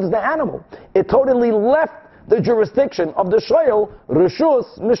fully leaves the animal. It totally left the jurisdiction of the shoyel,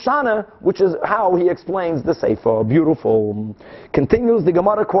 reshus, mishana, which is how he explains the Sefer. Beautiful. Continues the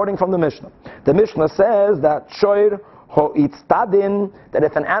Gemara quoting from the Mishnah. The Mishnah says that shoyer ho'itztadin, that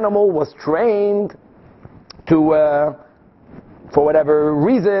if an animal was trained to, for whatever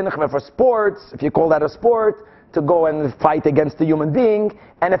reason, for sports, if you call that a sport, to go and fight against a human being,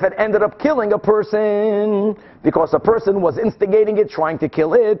 and if it ended up killing a person, because a person was instigating it, trying to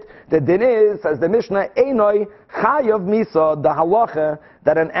kill it, the din is, says the Mishnah, Einoi chayav misa, the halacha,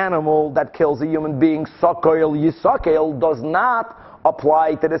 that an animal that kills a human being, sakoil yisakel, does not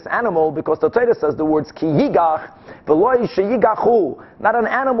apply to this animal, because the Torah says the words ki yigach, v'loi sheyigachu, not an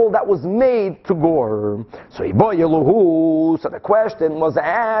animal that was made to gore. So iboyeluhu, so the question was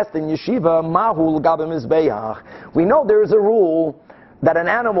asked in yeshiva, mahu l'gabim mizbeach. We know there is a rule that an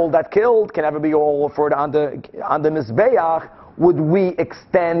animal that killed can never be offered on the mizbeach. Would we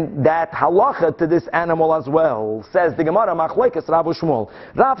extend that halacha to this animal as well? Says the Gemara, machlekes Rav u'Shmuel.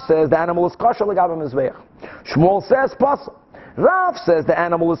 Rav says the animal is kosher l'gabim mizbeach. Shmuel says pasul. Rav says the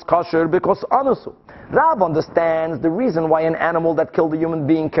animal is kosher because anusu. Rav understands the reason why an animal that killed a human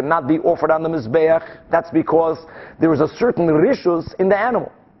being cannot be offered on the mizbeach. That's because there is a certain rishus in the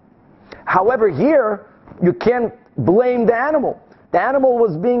animal. However, here you can't blame the animal. The animal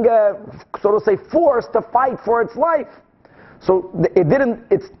was being, so to say, forced to fight for its life. So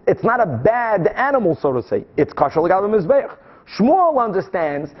it's not a bad animal, so to say. It's kosher l'gabim mizbeach. Shmuel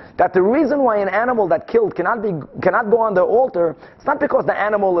understands that the reason why an animal that killed cannot go on the altar, it's not because the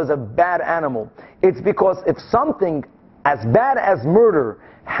animal is a bad animal. It's because if something as bad as murder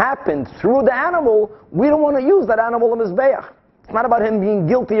happened through the animal, we don't want to use that animal in mizbeach. It's not about him being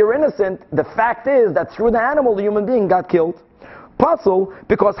guilty or innocent. The fact is that through the animal, the human being got killed. Pasul,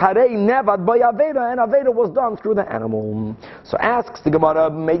 because harei nevad by aveda, and aveda was done through the animal. So asks the Gemara,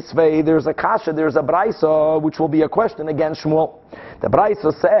 Meisvei, there's a kasha, there's a braisa, which will be a question against Shmuel. The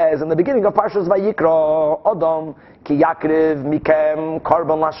braisa says in the beginning of Parshas Vayikra, Adam ki yakriv mikem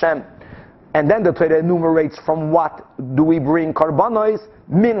karban lashem. And then the Torah enumerates from what do we bring karbanos?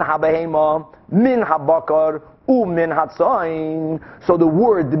 Min habehema, min habakar, min hatzain. So the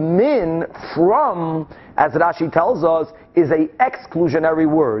word min, from, as Rashi tells us, is a exclusionary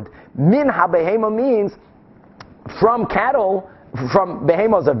word. Min habehema means from cattle. From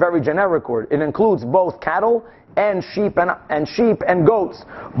behema is a very generic word. It includes both cattle and sheep and goats.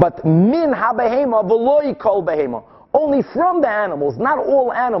 But min habehema v'loi kol behema. Only from the animals, not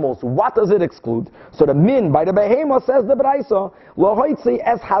all animals. What does it exclude? So the min by the behema, says the braisa, lohoitzi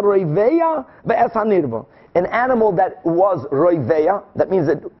es haroiveya ve'es hanirva. An animal that was roiveya, that means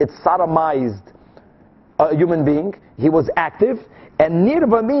it sodomized a human being, he was active, and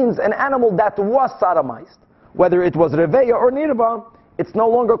nirva means an animal that was sodomized. Whether it was reveya or nirva, it's no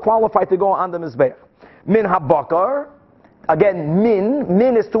longer qualified to go on the mizbeach. Min habakar, Again,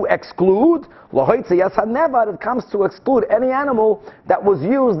 min is to exclude. It comes to exclude any animal that was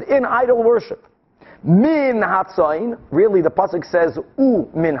used in idol worship. Min hatzain, really the pasuk says u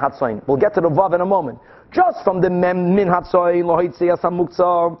min hatzain. We'll get to the vav in a moment. Just from the mem min hatzain lohitziyas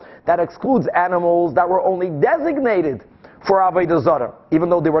hamuktzah, that excludes animals that were only designated for avodah zarah, even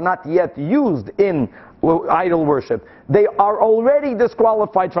though they were not yet used in idol worship. They are already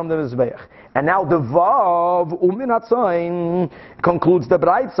disqualified from the mizbeach. And now the vav umin hatzain concludes the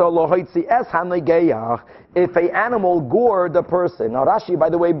braitza lohoitzi es hanegeyach. If an animal gored the person. Now Rashi, by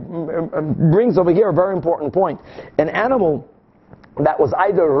the way, brings over here a very important point. An animal that was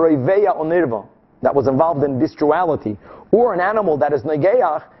either reiveya or nirva, that was involved in bestiality, or an animal that is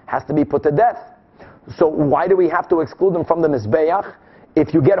negeyach, has to be put to death. So why do we have to exclude them from the mizbeach?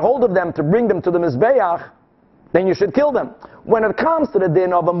 If you get hold of them to bring them to the mizbeach, then you should kill them. When it comes to the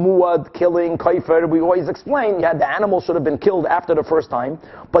din of a muad, killing, kaifer, we always explain, yeah, the animal should have been killed after the first time,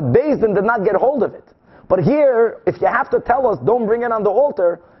 but Beis Din did not get hold of it. But here, if you have to tell us, don't bring it on the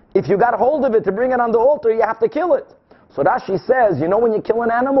altar, if you got hold of it to bring it on the altar, you have to kill it. So Rashi says, you know when you kill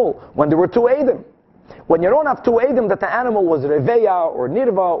an animal? When there were two eidim. When you don't have two eidim that the animal was reveya or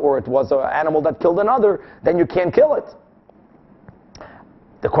nirva, or it was an animal that killed another, then you can't kill it.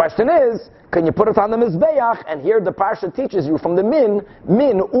 The question is, can you put it on the mizbeach? And here the parsha teaches you from the min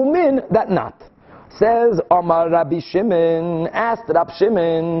umin, that not. Says Amar Rabbi Shimon, asked Rabbi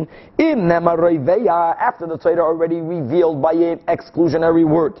Shimon, im nemar reiveya, after the Torah already revealed by an exclusionary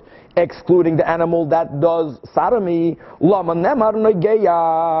word, excluding the animal that does sodomy, lama nemar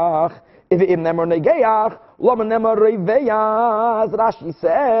negeyach. If im nemar negeyach, lama nemar reiveya, as Rashi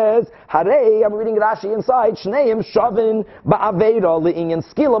says, Harei, I'm reading Rashi inside, Shneim shavin ba'aveda li'inyan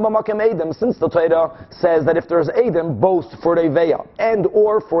skila mamakem edim, since the Torah says that if there's edim, both for reiveya and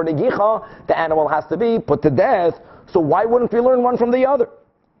or for negicha, the animal has to be put to death. So why wouldn't we learn one from the other?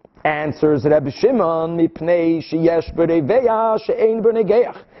 Answers Rabbi Shimon, mipnei sheyesh b'reiveya she'ein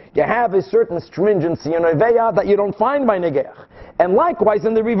b'negeyach. You have a certain stringency in reiveya that you don't find by negeyach. And likewise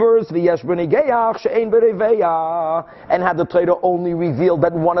in the reverse, v'yesh b'negeyach she'ein b'reiveya. And had the Torah only revealed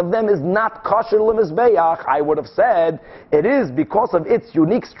that one of them is not kosher l'mizbeach, I would have said it is because of its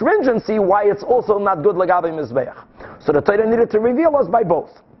unique stringency why it's also not good l'gabe mizbeach. So the Torah needed to reveal us by both.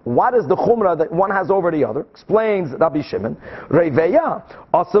 What is the chumrah that one has over the other? Explains Rabbi Shimon. Reiveya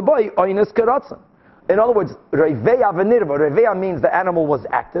asabai oynes keratzin. In other words, reiveya v'nirva. Reiveya means the animal was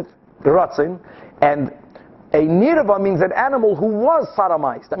active, keratzin, and a nirva means an animal who was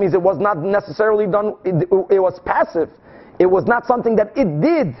sodomized. That means it was not necessarily done, it was passive. It was not something that it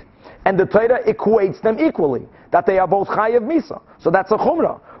did. And the Torah equates them equally, that they are both chayev misa. So that's a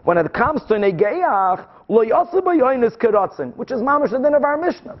chumrah. When it comes to negeyach, lo yaseh b'yoynes keratzin, which is mamash the din of our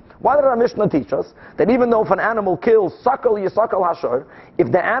Mishnah. Why did our Mishnah teach us that even though if an animal kills sakal yisakal hashor,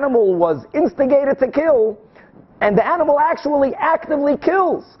 if the animal was instigated to kill, and the animal actually actively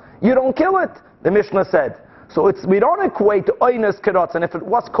kills, you don't kill it, the Mishnah said. So we don't equate to oynes keratzin. If it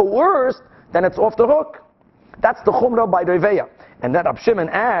was coerced, then it's off the hook. That's the chumrah by reiveya. And then Rab Shimon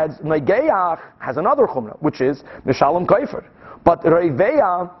adds, negeyach has another chumrah, which is mishalom kaifer. But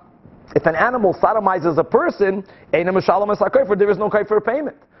reiveya, if an animal sodomizes a person, eina mishalom es kaifer, there is no kaifer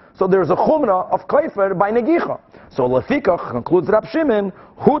payment. So there's a chumrah of kaifer by negicha. So lefikach concludes Rab Shimon,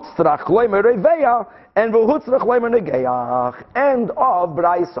 hutzrach leimer reiveya, and v'hutzrach leimer negeyach. End of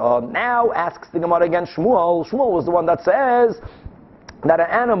Braisa. Now asks the Gemara again Shmuel. Shmuel was the one that says that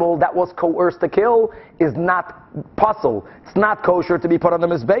an animal that was coerced to kill is not puzzle. It's not kosher to be put on the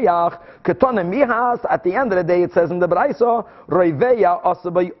mizbeach. Ketone mihas. At the end of the day, it says in the Braisa, reiveya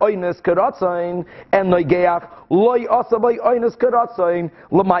asabay oynes keratzain, and noigeach loy asabay oynes keratzain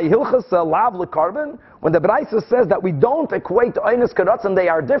lemay hilchasa lav lekarbon. When the Braisa says that we don't equate oynes keratzain, they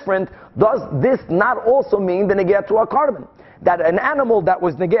are different. Does this not also mean the negeach to a carbon? That an animal that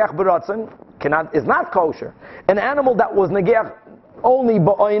was negeach beratzin is not kosher. An animal that was negeach only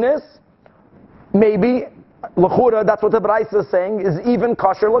ba'oines, maybe l'chura, that's what the Braisa is saying, is even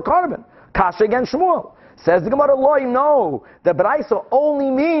kosher l'karban. Kasha against Shmuel. Says the Gemara, loy, no. The Braisa only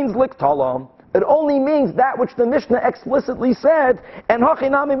means liktala. It only means that which the Mishnah explicitly said, and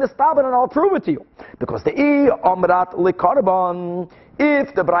hachinami mistaban, and I'll prove it to you. Because the amrat likarban,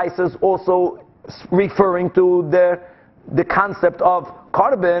 if the Braisa is also referring to the concept of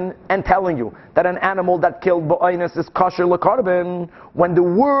carbon and telling you that an animal that killed ba'oines is kosher l'carbon, when the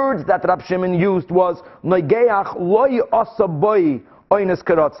words that Rab Shimon used was noigeach loy asaboy oines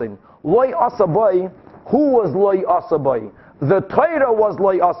keratzin. Loy asaboy, who was loy asaboy? The Torah was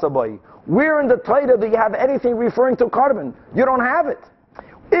loy asaboy. Where in the Torah do you have anything referring to carbon? You don't have it.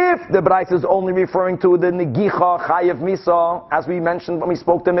 If the Bryce is only referring to the Negicha Chayev Misa, as we mentioned when we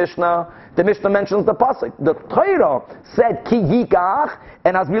spoke to Mishnah, the Mishnah mentions the pasuk. The Torah said Ki Yikach,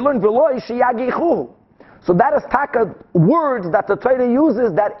 and as we learned, V'loi Shiyagichu. So that is taka words that the Torah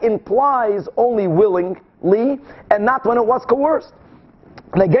uses that implies only willingly and not when it was coerced.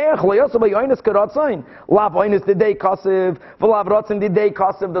 The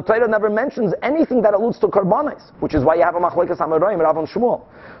Torah never mentions anything that alludes to karbanis, which is why you have a machlekes Amoraim, Rav and Shmuel.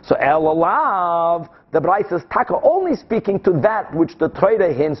 So El Alav, the Bryce is taka only speaking to that which the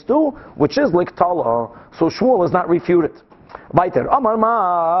Torah hints to, which is liktala. So Shmuel is not refuted. Weiter, Amar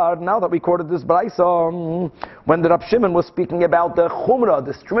Mar, now that we quoted this Braisa, when the Rab Shimon was speaking about the chumrah,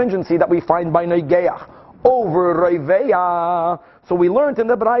 the stringency that we find by Negeach over Reiveya, so we learned in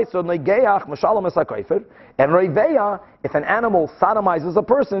the Braisa, Negeach, Mashalom Esakaifer, and Reiveya, if an animal sodomizes a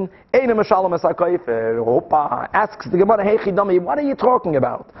person, Eine Mashalom Esakaifer, Opa, asks the Gemara, Hey Chidami, what are you talking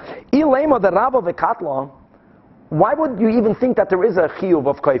about? Ilema the Rava Vekatla, why would you even think that there is a chiyuv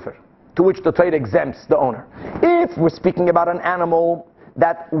of kaifer, to which the Torah exempts the owner? If we're speaking about an animal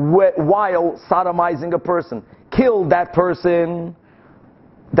that while sodomizing a person, killed that person,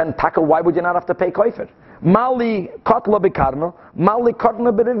 then taka, why would you not have to pay kaifer? Mali katla bikarna, mali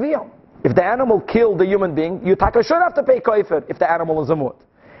karna berevia. If the animal killed a human being, you taka should have to pay kaifer if the animal is a mut.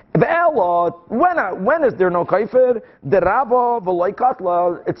 When is there no kaifer? The Rava v'loy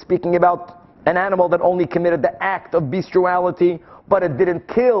katla, it's speaking about an animal that only committed the act of bestiality, but it didn't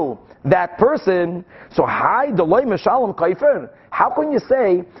kill that person. So hi deloy mishalom kaifer. How can you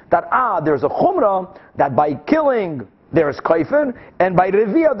say that there's a chumrah that by killing there's kaifer and by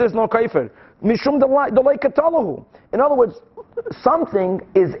revia there's no kaifer? Mishum deloy katalahu. In other words, something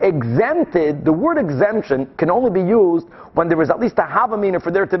is exempted. The word exemption can only be used when there is at least a havamina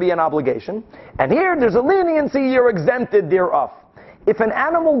for there to be an obligation. And here there's a leniency, you're exempted thereof. If an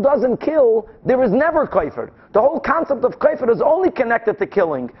animal doesn't kill, there is never kaifer. The whole concept of kaifer is only connected to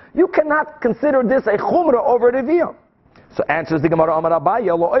killing. You cannot consider this a chumrah over revia. So answers the Gemara Amar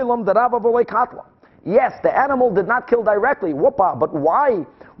Abaya, lo olam derava v'loy katla. Yes, the animal did not kill directly, but why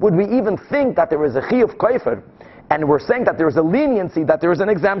would we even think that there is a chi of kaifer? And we're saying that there is a leniency, that there is an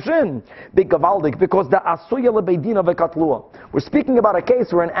exemption. Big gavaldik, because the asuya lebeidina vekatlua. We're speaking about a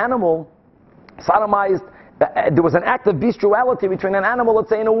case where an animal sodomized. There was an act of bestiality between an animal, let's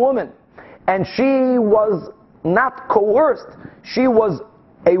say, and a woman. And she was not coerced. She was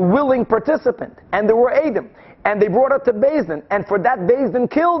a willing participant. And there were Edom. And they brought her to Beis Din. And for that, Beis Din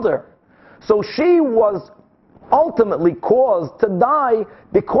killed her. So she was ultimately caused to die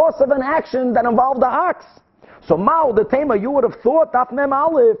because of an action that involved the ox. So Mao, the Tema, you would have thought, Daf Mem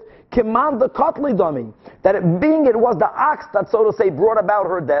Aleph, Kiman the Kotli dummy, that it was the ox that, so to say, brought about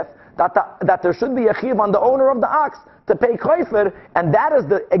her death, that there should be a chiv on the owner of the ox to pay kaifer, and that is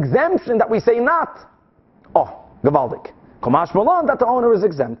the exemption that we say not. Oh, Gavaldik. Komash Malon, that the owner is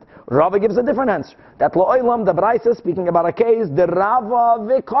exempt. Rava gives a different answer. That Lo'olam, the Braisa, speaking about a case, the Rava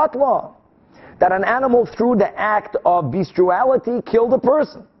Vikotla, that an animal through the act of bestiality killed a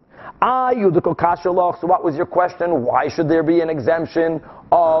person. So what was your question? Why should there be an exemption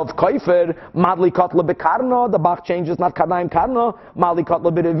of kaifer? Madli katla bekarna, the Bach changes not karnaim karna, madli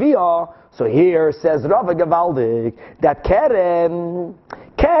katla berevia. So here says Rava Gavaldik that keren,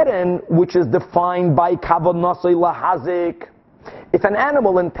 which is defined by kavanasei lahazik, if an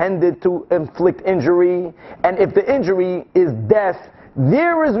animal intended to inflict injury, and if the injury is death,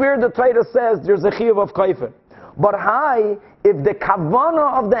 there is where the Torah says there's a chiyuv of kaifer. But if the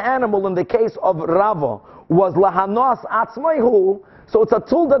kavana of the animal in the case of Rava was lahanos atzmaihu, so it's a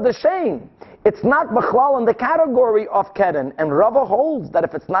tulda d'shein. It's not b'chlal in the category of keren. And Rava holds that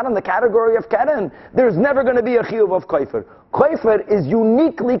if it's not in the category of keren, there's never going to be a chiyuv of kaifer. Kaifer is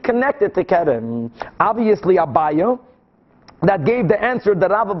uniquely connected to keren. Obviously, Abaya, that gave the answer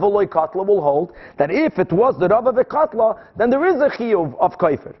that Rava v'loy katla will hold, that if it was the Rava v'katla, then there is a chiyuv of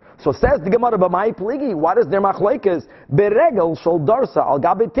kaifer. So says the Gemara, b'mai pligi, what is their machlekes? Beregel shol darsa al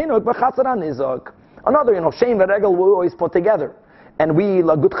gabe tinok b'chatzar hanizak. Another, shein v'regel we always put together. And we,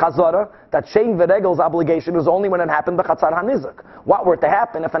 la good chazara, that shein v'regel's obligation is only when it happened b'chatzar hanizak. What were to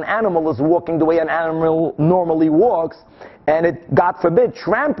happen if an animal is walking the way an animal normally walks, and it, God forbid,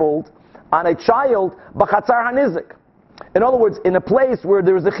 trampled on a child b'chatzar hanizak? In other words, in a place where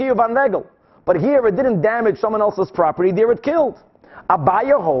there is a chiyuv on regel, but here it didn't damage someone else's property, there it killed.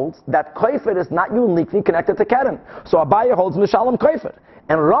 Abaya holds that kaifer is not uniquely connected to keren. So Abaya holds mishalom kaifer.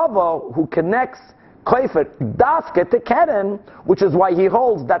 And Rava, who connects kaifer dafke to keren, which is why he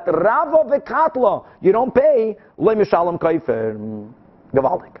holds that Rava v'katla, you don't pay le mishalom kaifer.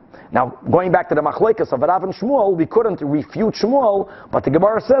 Gavaldik. Now, going back to the Machlekes of Rav and Shmuel, we couldn't refute Shmuel, but the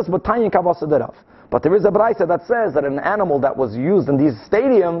Gemara says, but Tanyin Kavasa Derav. But there is a Braisa that says that an animal that was used in these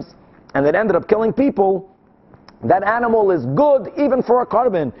stadiums and that ended up killing people, that animal is good even for a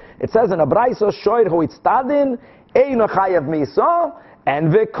carbon. It says in a Braisa, Shoir hu itztadin, eino chayav misa,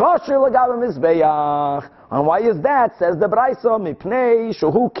 and v'kosher l'gabe mizbeach. And why is that? Says the Braisa, mipnei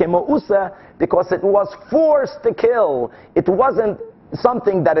shuhu kemousa, because it was forced to kill. It wasn't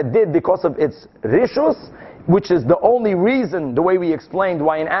something that it did because of its rishus, which is the only reason, the way we explained,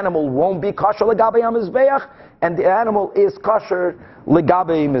 why an animal won't be kosher l'gabe mizbeach, and the animal is kosher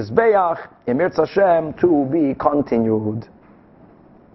l'gabe mizbeach. Emir Hashem, to be continued.